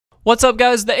What's up,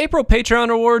 guys? The April Patreon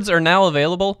rewards are now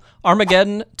available.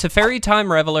 Armageddon, Teferi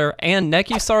Time Reveler, and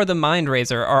Nekusar the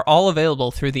Mindraiser are all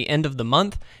available through the end of the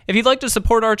month. If you'd like to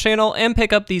support our channel and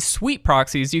pick up these sweet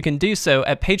proxies, you can do so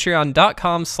at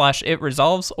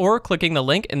patreon.com/itresolves or clicking the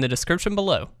link in the description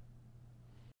below.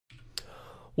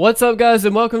 What's up, guys,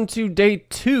 and welcome to day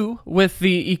 2 with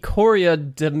the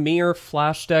Ikoria Dimir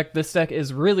Flash deck. This deck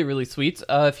is really sweet.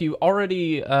 If you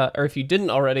didn't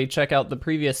already, check out the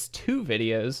previous 2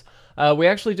 videos. We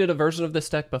actually did a version of this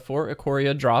deck before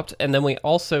Ikoria dropped, and then we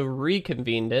also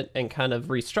reconvened it and kind of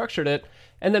restructured it,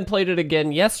 and then played it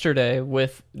again yesterday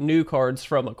with new cards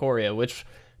from Ikoria, which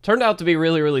turned out to be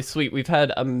really sweet. We've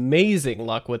had amazing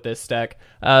luck with this deck.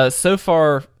 So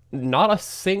far, not a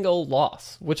single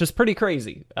loss, which is pretty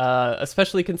crazy,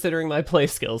 especially considering my play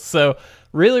skills. So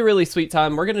really sweet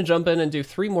time. We're going to jump in and do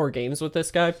 3 more games with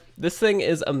this guy. This thing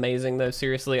is amazing, though.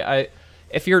 Seriously,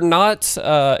 if you're not,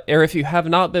 or if you have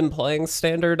not been playing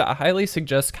Standard, I highly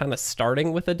suggest kind of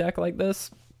starting with a deck like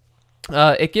this.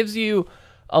 It gives you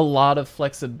a lot of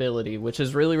flexibility, which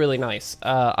is really nice.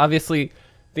 Obviously,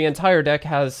 the entire deck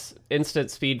has instant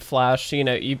speed flash. You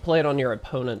know, you play it on your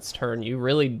opponent's turn. You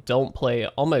really don't play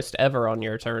almost ever on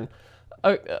your turn,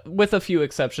 with a few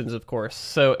exceptions, of course.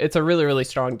 So it's a really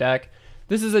strong deck.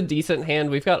 This is a decent hand.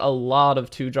 We've got a lot of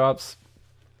 2-drops.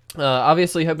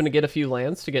 Obviously hoping to get a few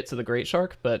lands to get to the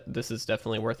Greatshark, but this is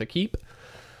definitely worth a keep.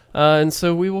 And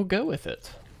so we will go with it.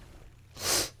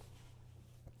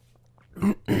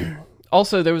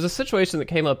 Also, there was a situation that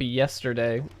came up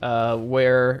yesterday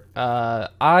where I'm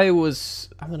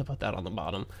going to put that on the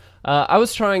bottom. I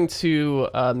was trying to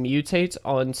mutate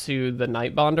onto the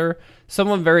Nightbonder.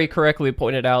 Someone very correctly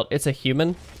pointed out it's a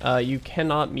human. You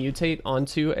cannot mutate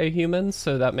onto a human,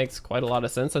 so that makes quite a lot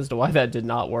of sense as to why that did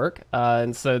not work.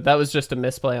 And so that was just a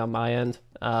misplay on my end,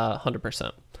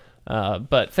 100%.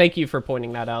 But thank you for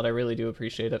pointing that out. I really do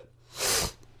appreciate it.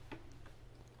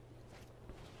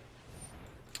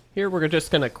 Here we're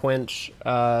just gonna quench.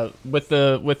 With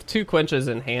 2 quenches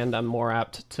in hand, I'm more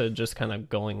apt to just kind of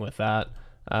going with that.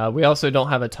 We also don't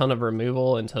have a ton of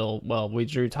removal until, well, we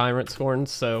drew Tyrant Scorn,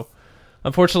 so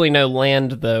unfortunately no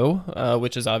land though,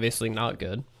 which is obviously not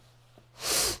good.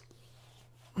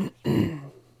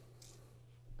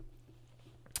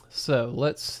 So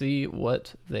let's see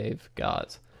what they've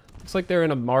got. Looks like they're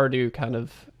in a Mardu kind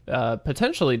of,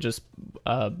 potentially just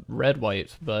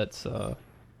red-white, but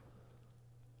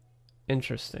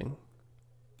interesting.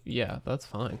 Yeah, that's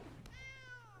fine.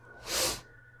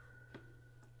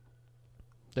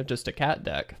 They're just a cat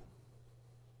deck.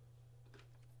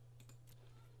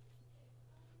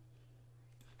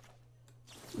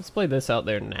 Let's play this out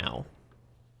there now.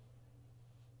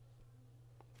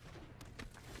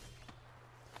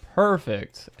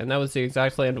 Perfect. And that was the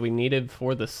exact land we needed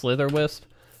for the Slitherwisp.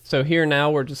 So here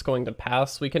now we're just going to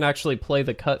pass. We can actually play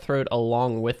the Cutthroat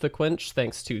along with the Quench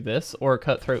thanks to this, or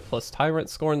Cutthroat plus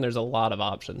Tyrant Scorn. There's a lot of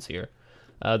options here.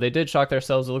 They did shock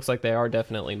themselves. It looks like they are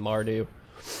definitely Mardu.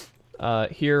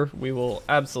 Here we will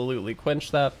absolutely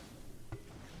quench that.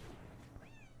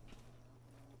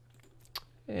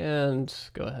 And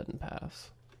go ahead and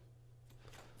pass.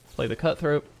 Play the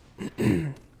Cutthroat.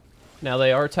 Now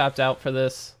they are tapped out for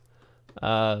this.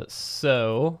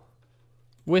 So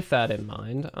with that in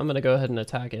mind, I'm going to go ahead and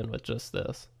attack in with just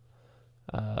this.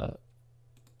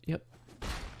 Yep.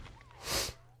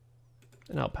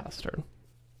 And I'll pass turn.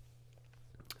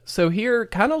 So here,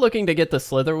 kind of looking to get the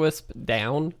Slitherwisp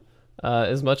down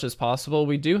as much as possible.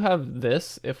 We do have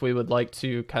this if we would like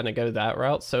to kind of go that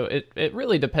route. So it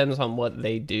really depends on what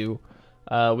they do.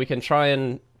 We can try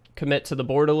and commit to the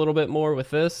board a little bit more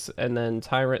with this, and then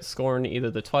Tyrant Scorn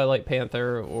either the Twilight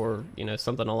Panther or, you know,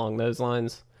 something along those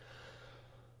lines.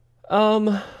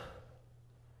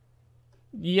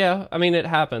 Yeah, I mean, it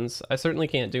happens. I certainly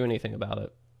can't do anything about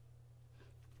it.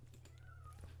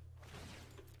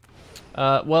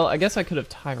 Well, I guess I could have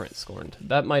Tyrant Scorned.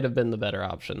 That might have been the better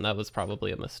option. That was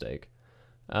probably a mistake.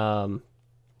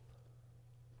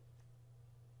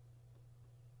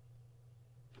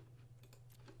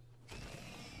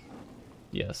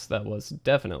 Yes, that was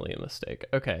definitely a mistake.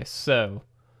 Okay, so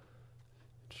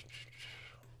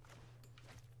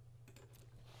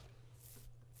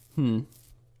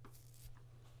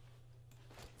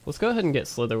let's go ahead and get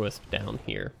Slitherwisp down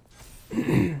here.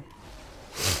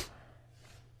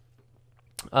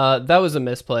 That was a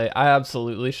misplay. I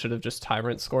absolutely should have just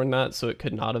Tyrant Scorned that, so it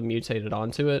could not have mutated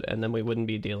onto it, and then we wouldn't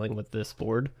be dealing with this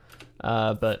board.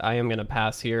 But I am going to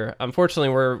pass here. Unfortunately,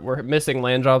 we're missing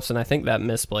land drops, and I think that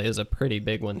misplay is a pretty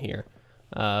big one here.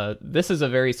 This is a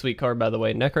very sweet card, by the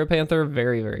way. Necropanther,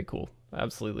 very cool.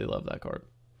 Absolutely love that card.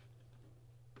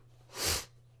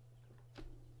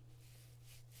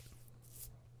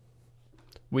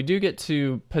 we do get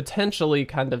to potentially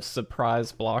kind of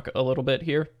surprise block a little bit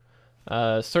here.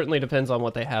 Certainly depends on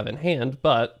what they have in hand,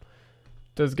 but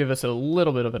does give us a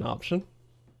little bit of an option.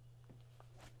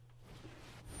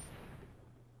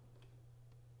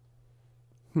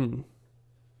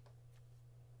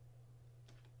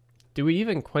 Do we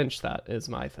even quench that is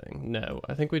my thing? No,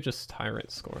 I think we just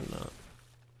Tyrant Scorn that.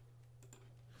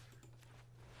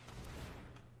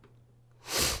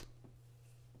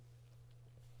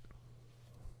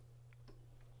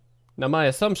 Now my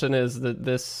assumption is that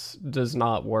this does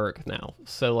not work now.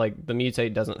 So like the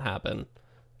mutate doesn't happen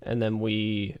and then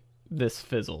this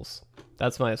fizzles.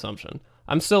 That's my assumption.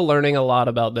 I'm still learning a lot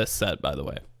about this set, by the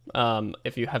way.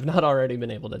 If you have not already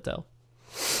been able to tell.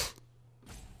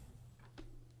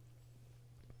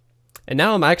 And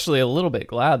now I'm actually a little bit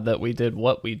glad that we did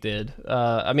what we did.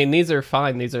 I mean, these are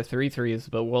fine. These are 3/3s,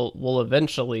 but we'll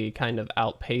eventually kind of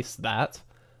outpace that.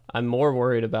 I'm more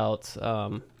worried about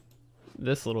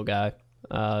this little guy.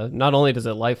 Not only does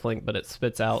it lifelink, but it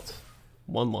spits out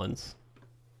 1/1s.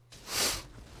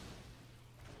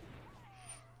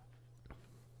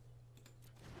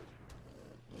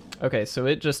 Okay, so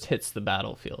it just hits the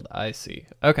battlefield. I see.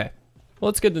 Okay. Well,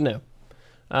 it's good to know.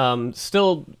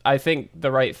 Still, I think the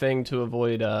right thing to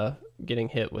avoid getting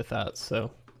hit with that,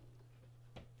 so.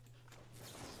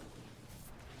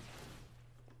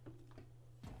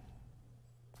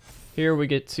 Here we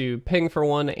get to ping for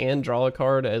one and draw a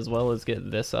card, as well as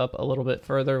get this up a little bit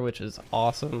further, which is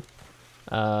awesome.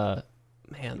 Man,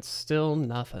 still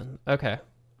nothing. Okay.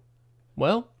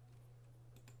 Well,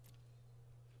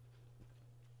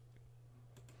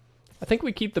 I think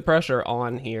we keep the pressure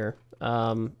on here.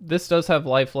 This does have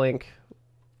lifelink,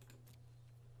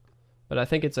 but I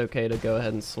think it's okay to go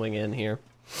ahead and swing in here.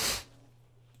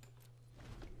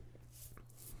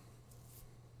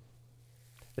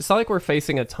 It's not like we're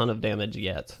facing a ton of damage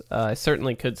yet. I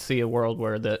certainly could see a world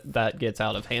where that gets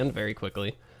out of hand very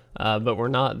quickly, but we're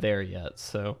not there yet.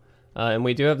 So, and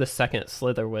we do have the second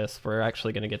Slitherwisp. We're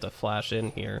actually going to get to flash in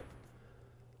here.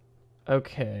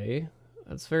 Okay,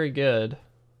 that's very good.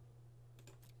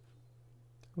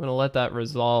 I'm going to let that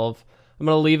resolve. I'm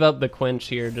going to leave up the Quench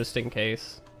here just in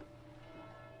case.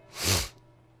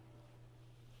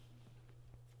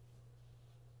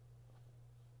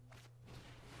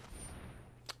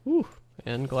 Whew,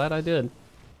 and glad I did.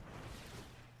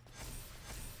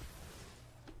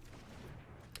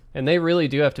 And they really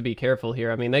do have to be careful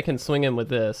here. I mean, they can swing in with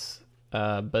this,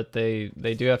 but they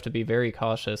do have to be very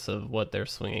cautious of what they're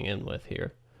swinging in with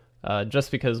here.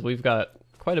 Just because we've got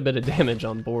quite a bit of damage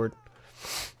on board.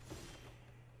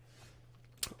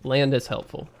 Land is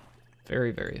helpful. Very,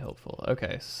 very helpful.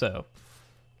 Okay, so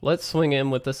let's swing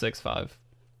in with the 6/5.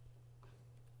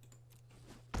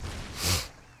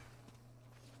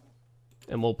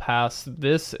 And we'll pass.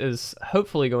 This is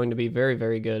hopefully going to be very,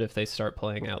 very good if they start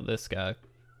playing out this guy.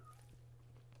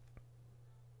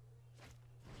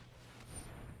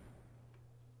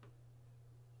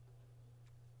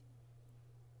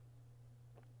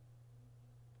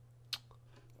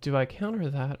 Do I counter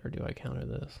that or do I counter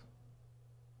this?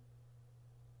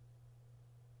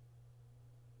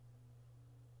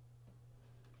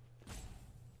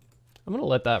 I'm going to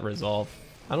let that resolve.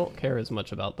 I don't care as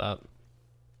much about that.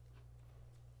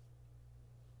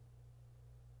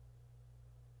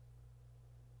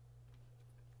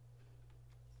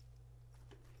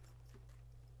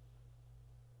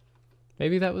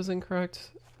 Maybe that was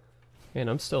incorrect. Man,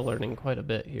 I'm still learning quite a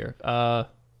bit here.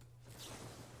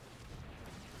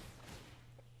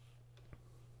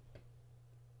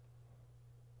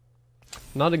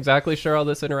 Not exactly sure how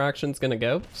this interaction's gonna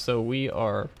go, so we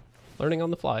are learning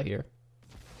on the fly here.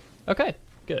 Okay,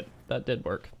 good. That did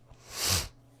work.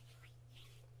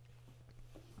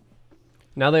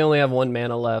 Now they only have 1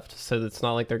 mana left, so it's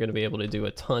not like they're gonna be able to do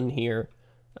a ton here.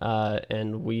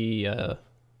 And we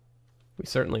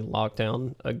certainly lock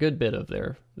down a good bit of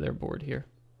their board here.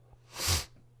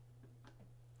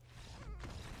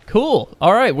 Cool.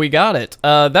 All right, we got it.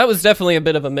 That was definitely a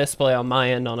bit of a misplay on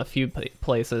my end on a few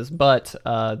places, but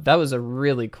that was a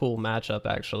really cool matchup,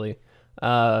 actually.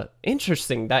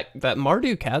 Interesting. That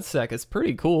Mardu Cats deck is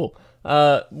pretty cool.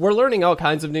 We're learning all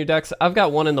kinds of new decks. I've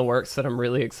got one in the works that I'm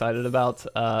really excited about.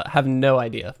 Have no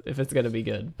idea if it's going to be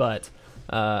good, but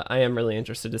I am really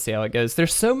interested to see how it goes.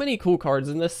 There's so many cool cards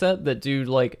in this set that do,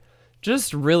 like,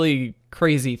 just really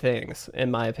crazy things, in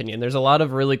my opinion. There's a lot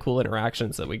of really cool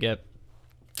interactions that we get.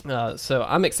 So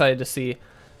I'm excited to see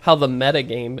how the meta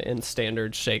game in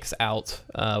Standard shakes out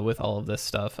with all of this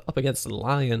stuff. Up against the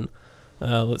Lion.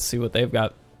 Let's see what they've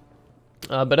got.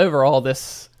 But overall,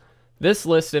 this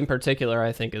list in particular,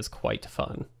 I think, is quite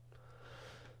fun.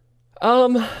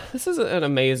 This is an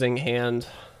amazing hand.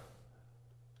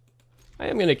 I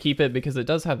am going to keep it because it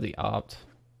does have the opt.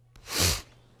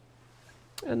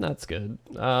 And that's good.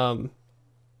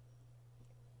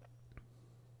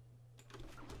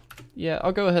 Yeah,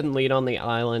 I'll go ahead and lead on the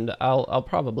island. I'll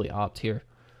probably opt here.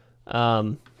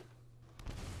 Okay.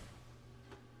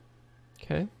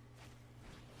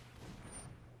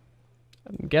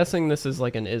 I'm guessing this is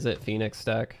like an Is It Phoenix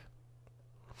deck.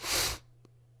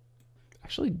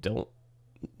 Actually don't...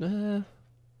 I'm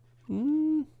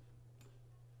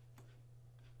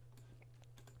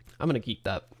gonna keep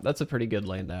that. That's a pretty good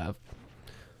land to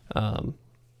have.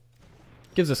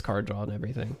 Gives us card draw and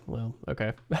everything. Well,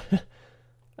 okay.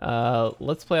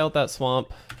 Let's play out that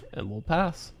swamp and we'll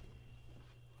pass.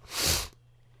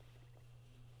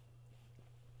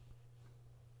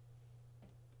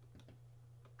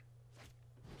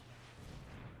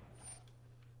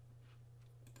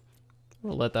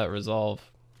 We'll let that resolve.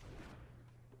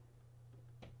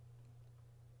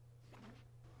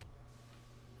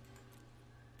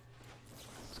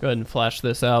 Let's go ahead and flash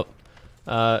this out.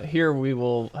 Here we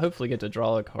will hopefully get to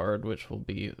draw a card, which will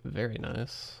be very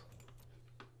nice.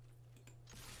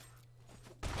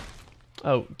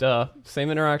 Oh, duh.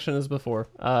 Same interaction as before.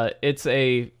 It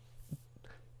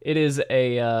is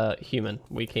a human.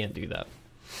 We can't do that.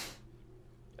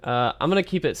 I'm going to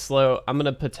keep it slow. I'm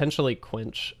going to potentially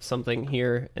quench something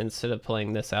here instead of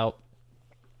playing this out.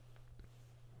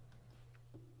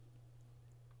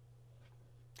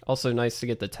 Also nice to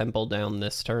get the temple down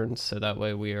this turn, so that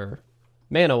way we are,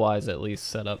 mana-wise at least,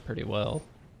 set up pretty well.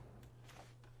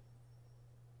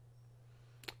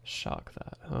 Shock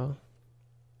that, huh?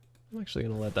 I'm actually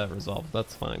going to let that resolve.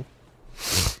 That's fine.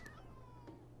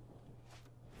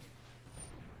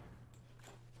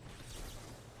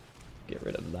 Get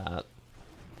rid of that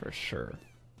for sure.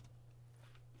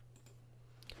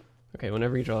 Okay,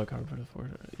 whenever you draw a card, put it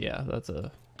forward. Yeah, it's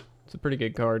a pretty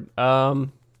good card.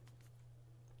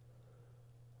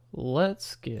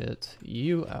 Let's get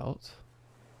you out.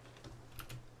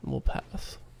 And we'll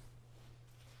pass.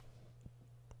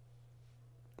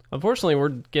 Unfortunately, we're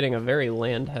getting a very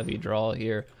land-heavy draw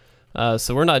here,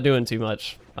 so we're not doing too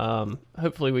much.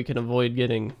 Hopefully, we can avoid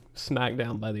getting smacked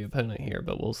down by the opponent here,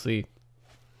 but we'll see.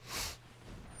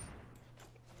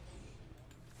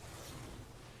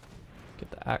 Get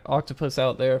the octopus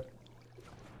out there.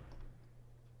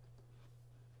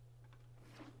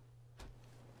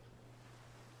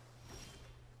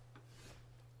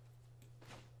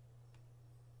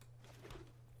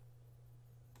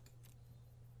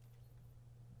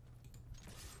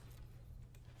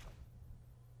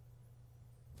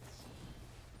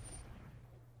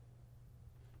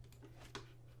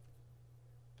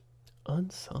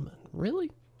 Unsummon.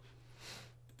 Really?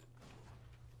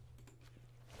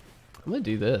 I'm gonna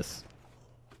do this.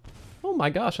 Oh my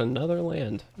gosh, another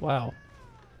land. Wow.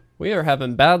 We are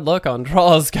having bad luck on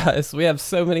draws, guys. We have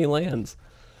so many lands.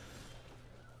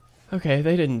 Okay,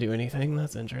 they didn't do anything.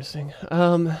 That's interesting.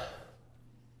 I'm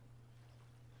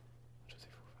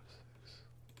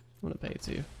gonna pay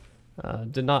 2.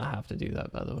 Did not have to do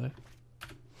that, by the way.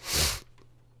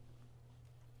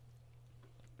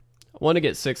 I want to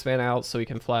get 6 mana out so we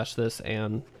can flash this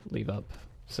and leave up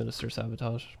Sinister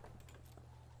Sabotage.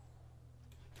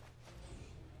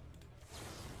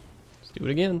 Let's do it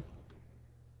again.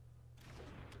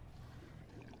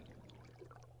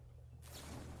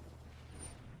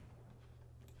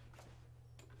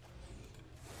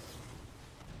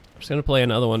 I'm just going to play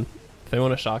another one. If they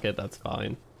want to shock it, that's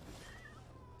fine.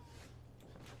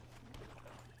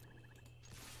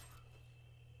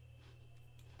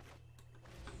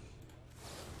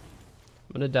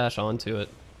 I'm going to dash onto it.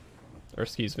 Or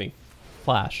excuse me,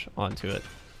 flash onto it.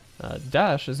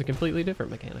 Dash is a completely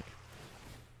different mechanic.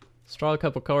 Let's draw a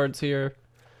couple cards here.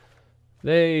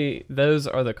 Those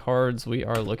are the cards we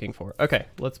are looking for. Okay,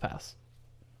 let's pass.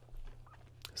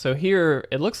 So here,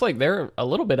 it looks like they're a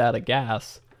little bit out of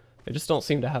gas. They just don't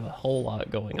seem to have a whole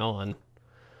lot going on.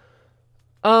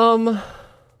 I'm going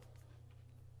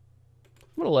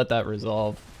to let that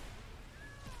resolve.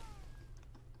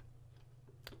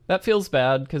 That feels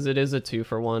bad because it is a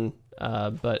 2-for-1,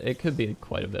 but it could be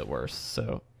quite a bit worse.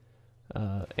 So,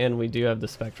 and we do have the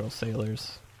Spectral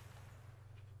Sailors.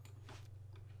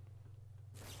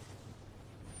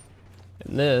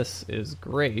 And this is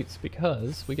great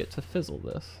because we get to fizzle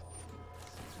this.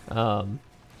 There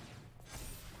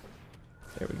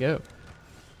we go.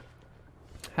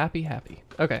 Happy, happy.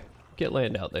 Okay, get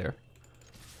land out there.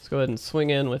 Let's go ahead and swing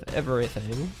in with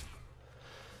everything.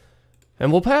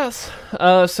 And we'll pass.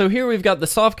 So here we've got the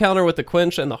soft counter with the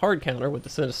Quench and the hard counter with the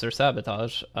Sinister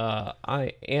Sabotage.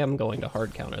 I am going to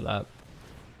hard counter that.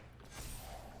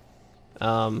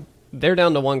 They're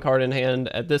down to 1 card in hand.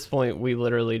 At this point, we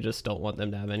literally just don't want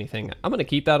them to have anything. I'm going to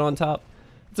keep that on top.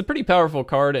 It's a pretty powerful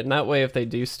card, and that way if they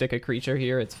do stick a creature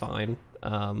here, it's fine.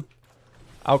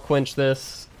 I'll quench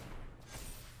this.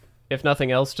 If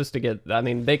nothing else, just to get... I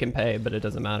mean, they can pay, but it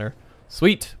doesn't matter.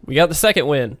 Sweet! We got the second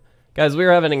win! Guys, we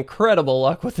are having incredible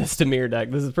luck with this Dimir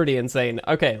deck. This is pretty insane.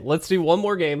 Okay, let's do one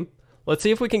more game. Let's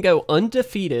see if we can go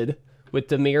undefeated with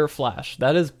Dimir Flash.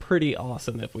 That is pretty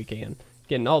awesome if we can.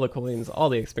 Getting all the coins, all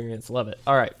the experience. Love it.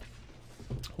 Alright.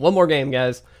 One more game,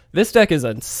 guys. This deck is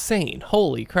insane.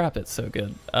 Holy crap, it's so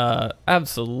good.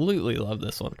 Absolutely love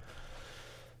this one.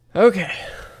 Okay.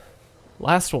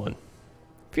 Last one.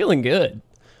 Feeling good.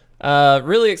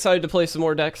 Really excited to play some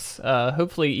more decks.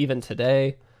 Hopefully even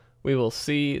today. We will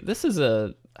see. This is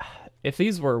a... If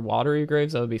these were Watery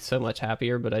Graves, I would be so much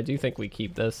happier, but I do think we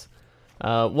keep this.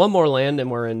 One more land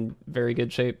and we're in very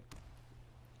good shape.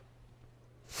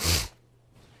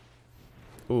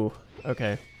 Ooh,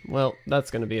 okay. Well, that's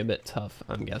going to be a bit tough,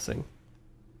 I'm guessing.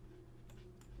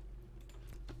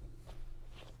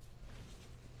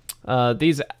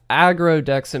 These aggro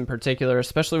decks in particular,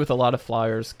 especially with a lot of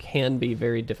flyers, can be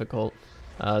very difficult.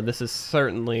 This is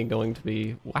certainly going to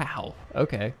be... Wow,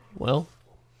 okay. Well,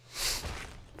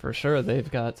 for sure they've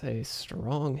got a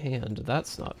strong hand.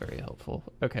 That's not very helpful.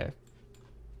 Okay.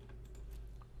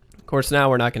 Of course, now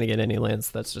we're not going to get any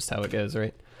lands. That's just how it goes,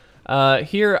 right?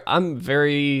 Here, I'm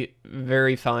very,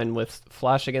 very fine with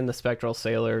flashing in the Spectral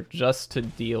Sailor just to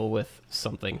deal with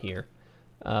something here.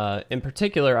 In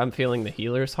particular, I'm feeling the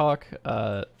Healer's Hawk.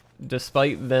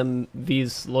 Despite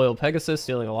these Loyal Pegasus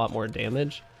dealing a lot more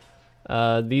damage,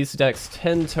 these decks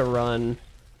tend to run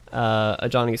a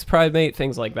Johnny's Primate,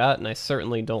 things like that, and I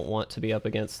certainly don't want to be up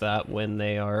against that when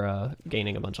they are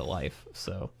gaining a bunch of life.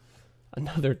 So,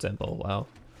 another Temple,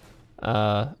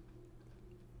 wow.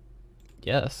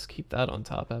 Yes, keep that on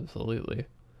top, absolutely.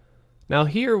 Now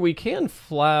here we can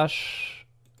flash,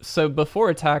 so before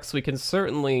attacks we can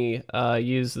certainly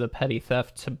use the Petty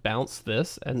Theft to bounce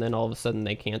this, and then all of a sudden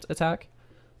they can't attack.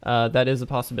 That is a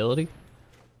possibility.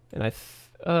 And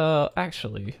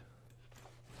actually,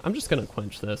 I'm just going to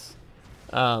quench this.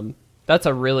 That's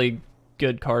a really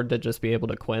good card to just be able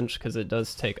to quench, because it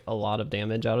does take a lot of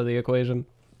damage out of the equation.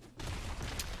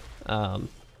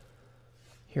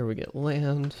 Here we get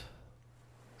land.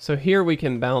 So here we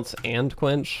can bounce and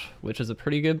quench, which is a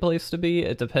pretty good place to be.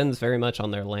 It depends very much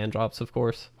on their land drops, of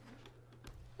course.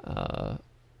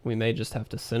 We may just have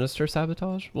to Sinister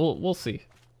Sabotage. We'll see.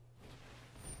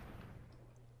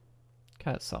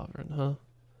 Cat Sovereign, huh?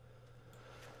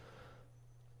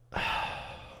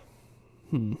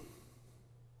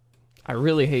 I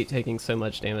really hate taking so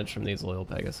much damage from these Loyal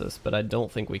Pegasus, but I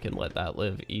don't think we can let that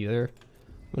live either.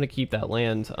 I'm going to keep that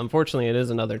land. Unfortunately, it is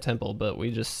another temple, but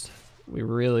we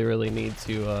really, really need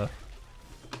to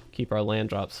keep our land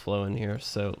drops flowing here.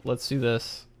 So let's do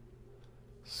this.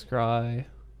 Scry.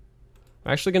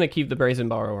 I'm actually going to keep the Brazen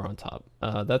Borrower on top.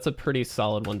 That's a pretty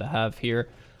solid one to have here.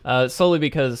 Solely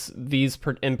because these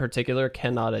in particular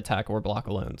cannot attack or block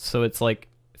alone. So it's like,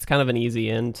 it's kind of an easy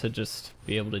in to just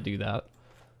be able to do that.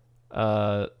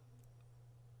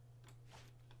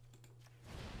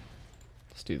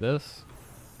 Let's do this.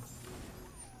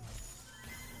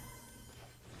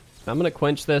 I'm going to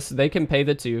quench this. They can pay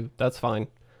the 2. That's fine.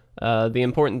 The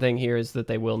important thing here is that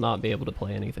they will not be able to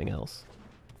play anything else.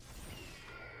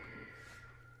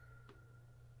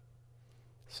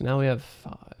 So now we have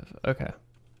 5. Okay.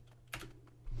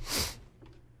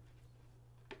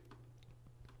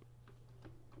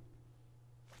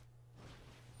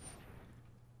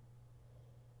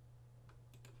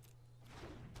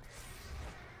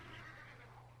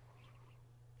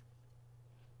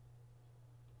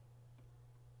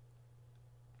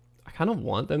 I kind of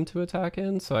want them to attack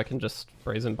in, so I can just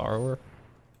Brazen Borrower.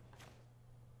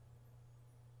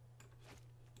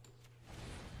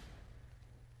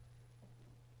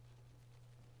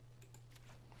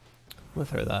 We'll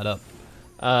throw that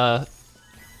up.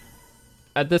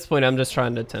 At this point, I'm just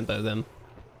trying to tempo them.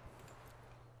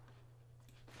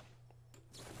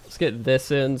 Let's get this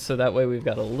in, so that way we've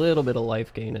got a little bit of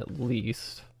life gain at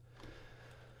least.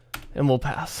 And we'll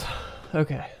pass.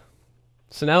 Okay.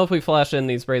 So now if we flash in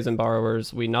these Brazen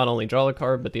Borrowers, we not only draw a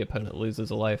card, but the opponent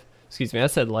loses a life. Excuse me, I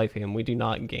said life gain. We do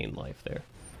not gain life there.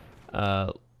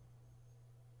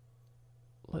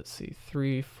 Let's see,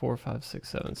 3, 4, 5, 6,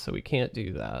 7. So we can't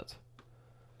do that.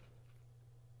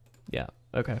 Yeah,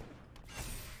 okay.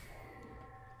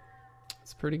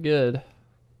 It's pretty good.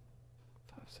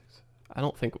 5, 6. I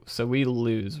don't think... So we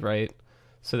lose, right?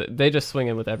 So they just swing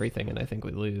in with everything, and I think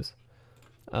we lose.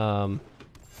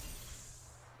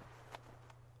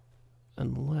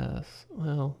 Unless,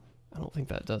 well, I don't think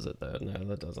that does it, though. No,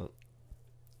 that doesn't.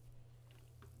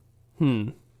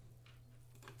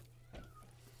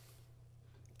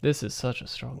 This is such a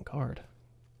strong card.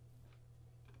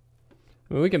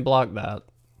 I mean, we can block that.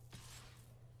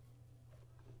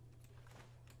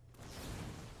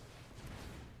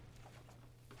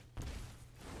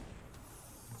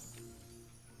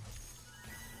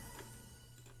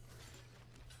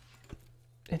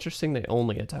 Interesting they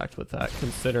only attacked with that,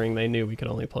 considering they knew we could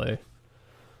only play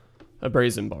a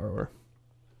Brazen Borrower.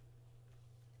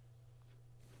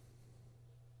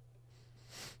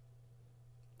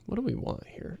 What do we want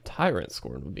here? Tyrant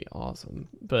Scorn would be awesome,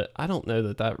 but I don't know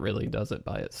that that really does it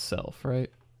by itself,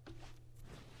 right?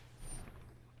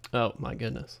 Oh my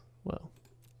goodness. Well,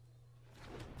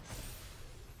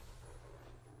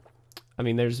 I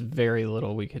mean, there's very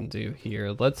little we can do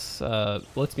here. Let's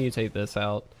mutate this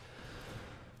out.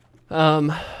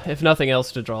 If nothing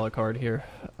else, to draw a card here,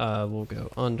 we'll go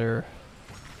under.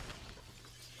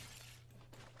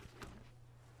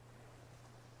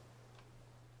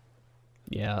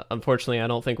 Yeah, unfortunately, I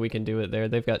don't think we can do it there.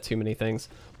 They've got too many things.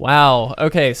 Wow.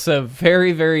 Okay, so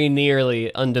very, very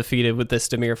nearly undefeated with this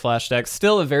Dimir Flash deck.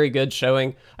 Still a very good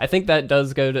showing. I think that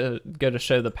does go to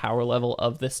show the power level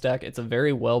of this deck. It's a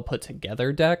very well put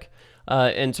together deck.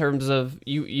 In terms of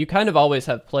you kind of always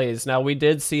have plays. Now, we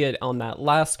did see it on that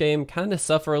last game kind of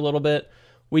suffer a little bit.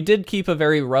 We did keep a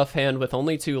very rough hand with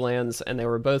only 2 lands, and they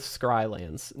were both scry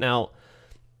lands. Now,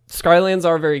 scry lands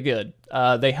are very good.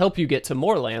 They help you get to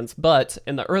more lands, but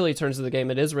in the early turns of the game,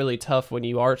 it is really tough when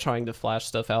you are trying to flash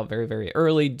stuff out very, very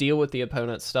early, deal with the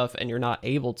opponent's stuff, and you're not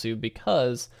able to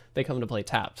because they come to play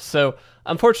tapped. So,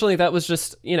 unfortunately, that was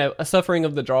just, you know, a suffering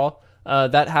of the draw.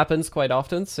 That happens quite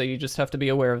often, so you just have to be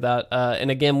aware of that. And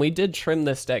again, we did trim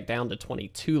this deck down to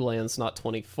 22 lands, not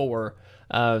 24.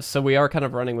 So we are kind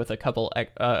of running with a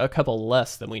couple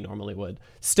less than we normally would.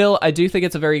 Still, I do think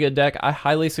it's a very good deck. I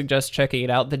highly suggest checking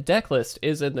it out. The deck list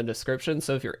is in the description,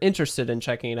 so if you're interested in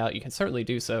checking it out, you can certainly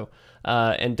do so,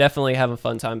 and definitely have a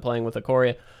fun time playing with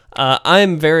Ikoria.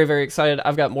 I'm very, very excited.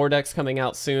 I've got more decks coming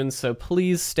out soon, so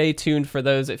please stay tuned for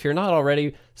those. If you're not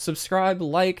already, subscribe,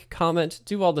 like, comment,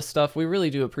 do all the stuff. We really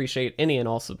do appreciate any and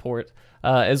all support,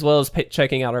 as well as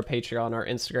checking out our Patreon, our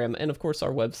Instagram, and of course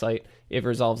our website,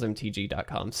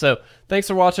 itresolvesmtg.com. So thanks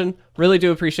for watching. Really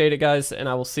do appreciate it, guys, and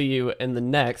I will see you in the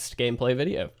next gameplay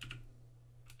video.